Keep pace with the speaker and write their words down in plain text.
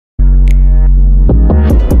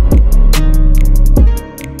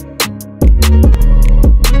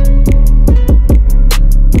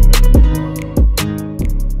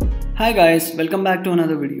Hi guys, welcome back to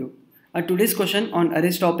another video. Our today's question on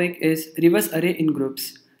arrays topic is reverse array in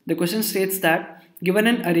groups. The question states that given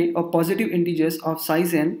an array of positive integers of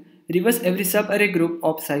size n, reverse every subarray group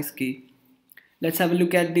of size k. Let's have a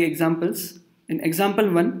look at the examples. In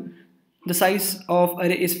example 1, the size of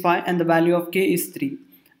array is 5 and the value of k is 3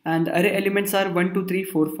 and the array elements are 1, 2, 3,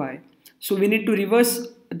 4, 5. So we need to reverse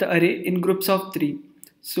the array in groups of 3.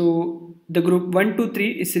 So the group 1, 2,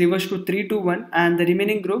 3 is reversed to 3, 2, 1 and the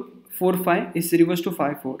remaining group 4, 5 is reversed to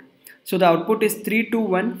 5, 4. So the output is 3, 2,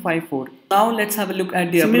 1, 5, 4. Now let's have a look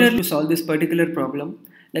at the approach to solve this particular problem.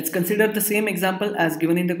 Let's consider the same example as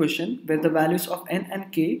given in the question where the values of n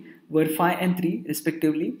and k were 5 and 3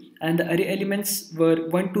 respectively and the array elements were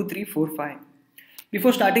 1, 2, 3, 4, 5.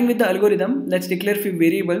 Before starting with the algorithm, let's declare few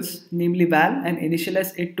variables, namely val, and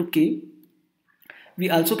initialize it to k. We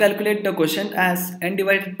also calculate the quotient as n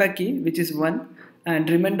divided by k, which is 1, and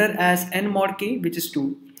remainder as n mod k, which is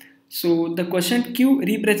 2. So the quotient q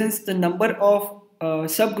represents the number of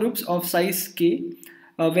subgroups of size k,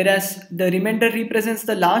 whereas the remainder represents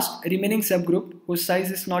the last remaining subgroup whose size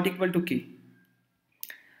is not equal to k.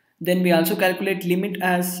 Then we also calculate limit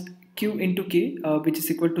as q into k, which is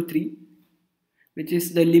equal to 3, which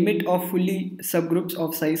is the limit of fully subgroups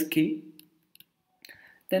of size k.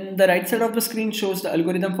 Then the right side of the screen shows the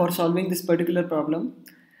algorithm for solving this particular problem.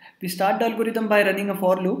 We start the algorithm by running a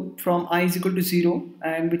for loop from I is equal to 0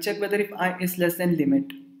 and we check whether if I is less than limit.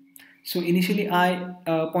 So initially I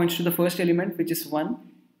points to the first element, which is 1,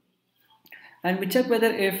 and we check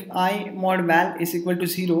whether if I mod val is equal to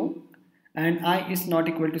 0 and I is not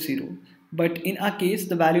equal to 0. But in our case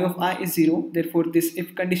the value of I is 0, therefore this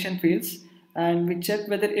if condition fails, and we check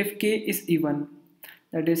whether if k is even,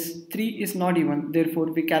 that is 3 is not even, therefore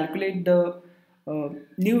we calculate the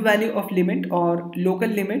new value of limit or local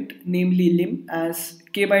limit, namely lim, as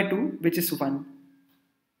k by 2, which is 1.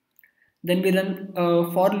 Then we run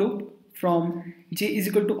a for loop from j is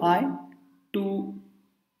equal to I to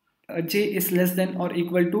j is less than or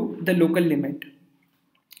equal to the local limit.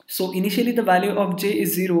 So initially the value of j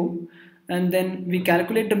is 0 and then we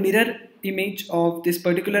calculate the mirror image of this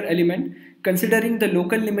particular element considering the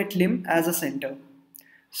local limit lim as a center.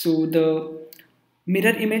 So the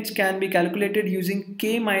mirror image can be calculated using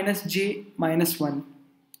k minus j minus 1,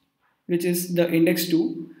 which is the index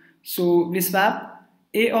 2. So we swap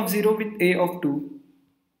a of 0 with a of 2,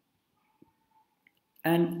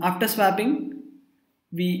 and after swapping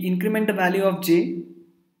we increment the value of j.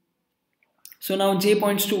 So now j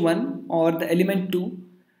points to 1 or the element 2,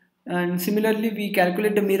 and similarly we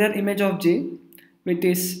calculate the mirror image of j, which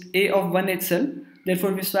is a of 1 itself.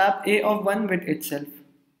 Therefore we swap a of 1 with itself.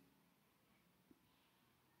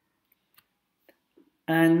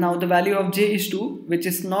 And now the value of j is 2, which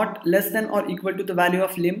is not less than or equal to the value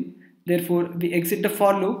of lim. Therefore we exit the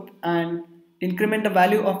for loop and increment the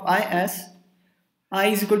value of I as I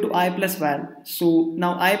is equal to I plus val. So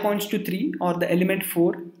now I points to 3 or the element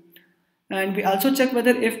 4, and we also check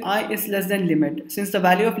whether if I is less than limit. Since the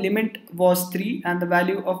value of limit was 3 and the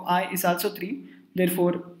value of I is also 3,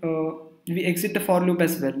 therefore we exit the for loop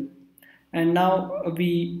as well. And now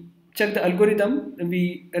we check the algorithm.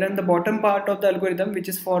 We run the bottom part of the algorithm, which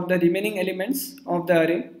is for the remaining elements of the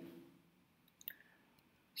array.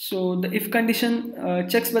 So the if condition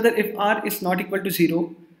checks whether if r is not equal to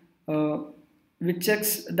 0, which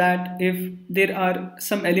checks that if there are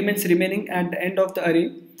some elements remaining at the end of the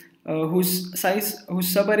array whose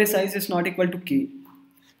subarray size is not equal to k.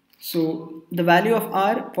 So the value of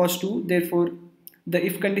r was 2, therefore the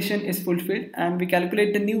if condition is fulfilled, and we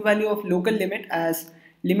calculate the new value of local limit as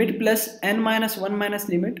limit plus n minus 1 minus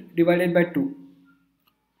limit divided by 2.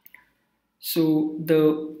 So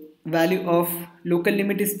the value of local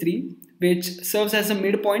limit is 3, which serves as a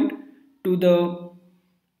midpoint to the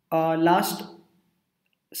last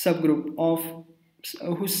subgroup of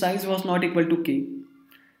whose size was not equal to k.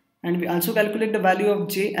 And we also calculate the value of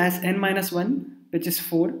j as n minus 1, which is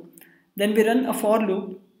 4. Then we run a for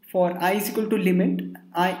loop for I is equal to limit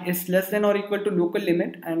I is less than or equal to local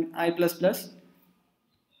limit and I plus plus.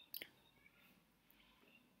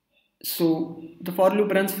 So the for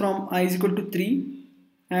loop runs from I is equal to 3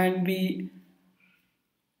 and we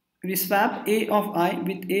swap a of I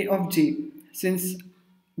with a of j, since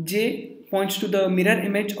j points to the mirror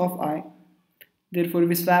image of I. Therefore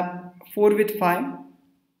we swap 4 with 5,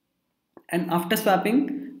 and after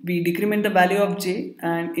swapping we decrement the value of j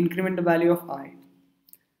and increment the value of I.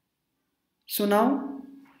 So now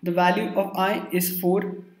the value of I is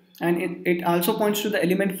 4 and it also points to the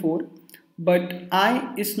element 4, but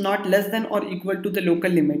I is not less than or equal to the local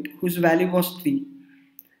limit whose value was 3.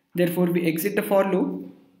 Therefore we exit the for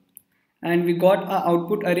loop and we got our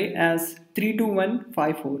output array as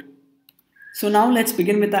 32154. So now let's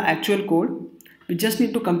begin with the actual code. We just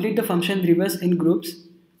need to complete the function reverse in groups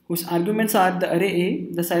whose arguments are the array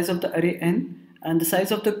A, the size of the array n, and the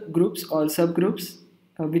size of the groups or subgroups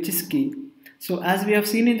which is k. So as we have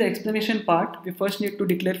seen in the explanation part, we first need to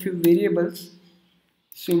declare few variables.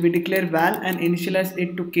 So we declare val and initialize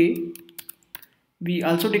it to k. We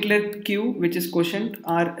also declare q, which is quotient,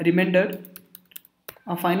 our remainder,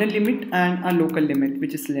 a final limit, and a local limit,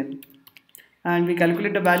 which is lim. And we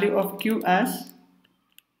calculate the value of q as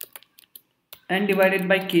n divided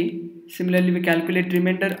by k. Similarly, we calculate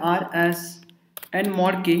remainder r as n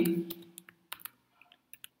mod k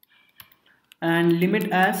and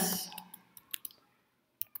limit as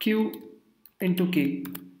q into k.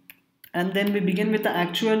 And then we begin with the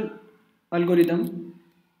actual algorithm,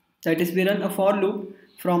 that is we run a for loop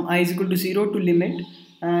from I is equal to 0 to limit,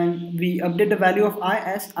 and we update the value of I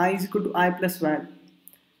as I is equal to I plus val,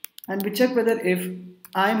 and we check whether if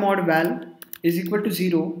I mod val is equal to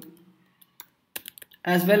 0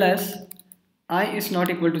 as well as I is not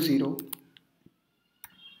equal to 0,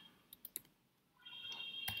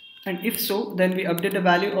 and if so, then we update the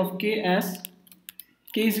value of k as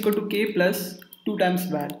k is equal to k plus 2 times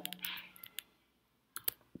val.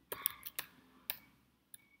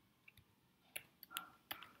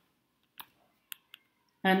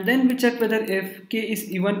 And then we check whether if k is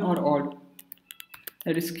even or odd,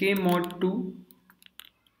 that is k mod 2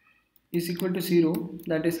 is equal to 0,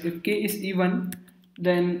 that is if k is even,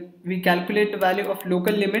 then we calculate the value of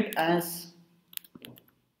local limit as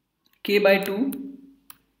k by 2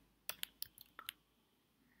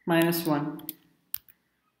 minus 1.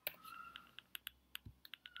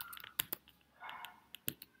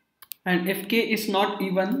 And if k is not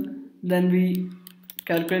even, then we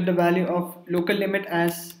calculate the value of local limit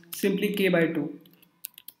as simply k by 2.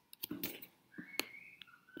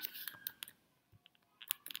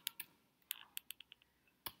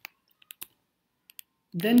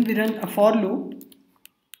 Then we run a for loop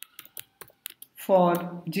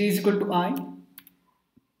for j is equal to I.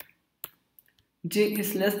 J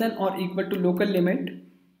is less than or equal to local limit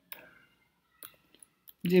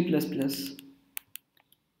j plus plus.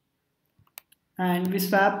 And we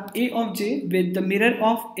swap a of j with the mirror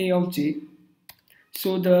of a of j.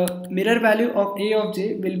 So the mirror value of a of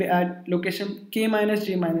j will be at location k minus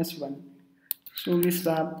j minus 1. So we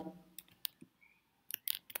swap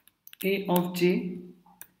a of j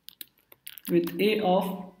with a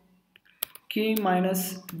of k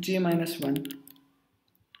minus j minus 1,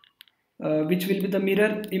 which will be the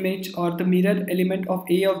mirror image or the mirror element of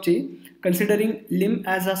a of j, considering lim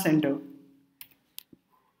as a center.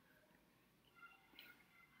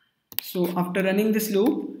 So after running this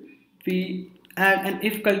loop, we add an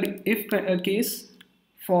if case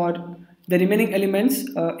for the remaining elements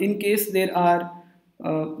in case there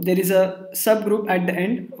is a subgroup at the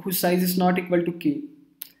end whose size is not equal to k.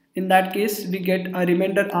 In that case, we get a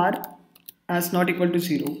remainder r as not equal to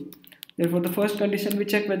 0. Therefore, the first condition we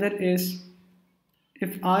check whether is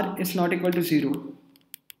if r is not equal to 0,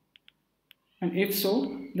 and if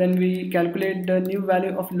so, then we calculate the new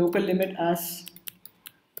value of local limit as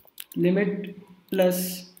limit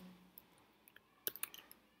plus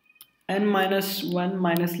n minus 1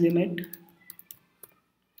 minus limit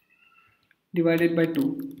divided by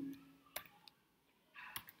 2,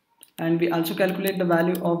 and we also calculate the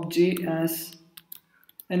value of j as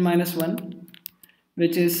n minus 1,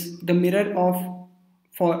 which is the mirror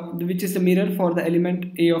for the element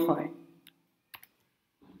a of I.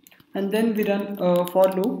 And then we run a for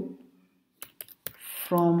loop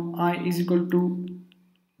from I is equal to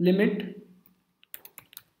limit.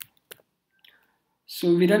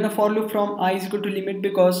 So we run a for loop from I is equal to limit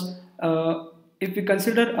because if we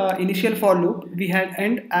consider initial for loop, we had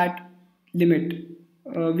end at limit.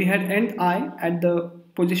 We had end I at the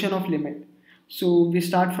position of limit. So we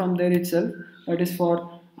start from there itself. That is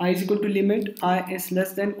for I is equal to limit I is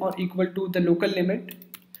less than or equal to the local limit,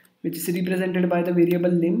 which is represented by the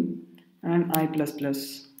variable lim and I plus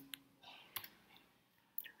plus.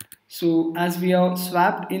 So as we have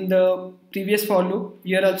swapped in the previous for loop,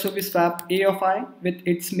 here also we swap a of I with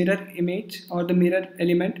its mirror image or the mirror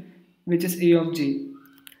element, which is a of j.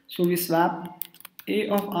 So we swap a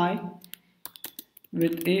of I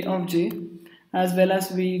with a of j, as well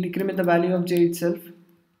as we decrement the value of j itself.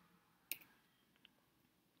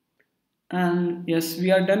 And yes, we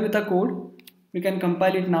are done with the code. We can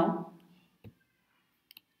compile it now.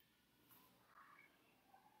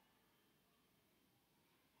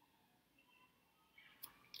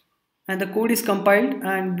 And the code is compiled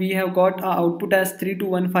and we have got our output as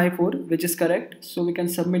 32154, which is correct. So we can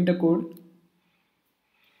submit the code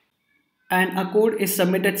and our code is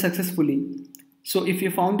submitted successfully. So if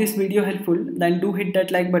you found this video helpful, then do hit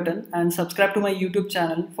that like button and subscribe to my YouTube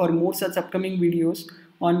channel for more such upcoming videos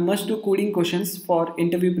on must do coding questions for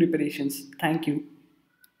interview preparations. Thank you.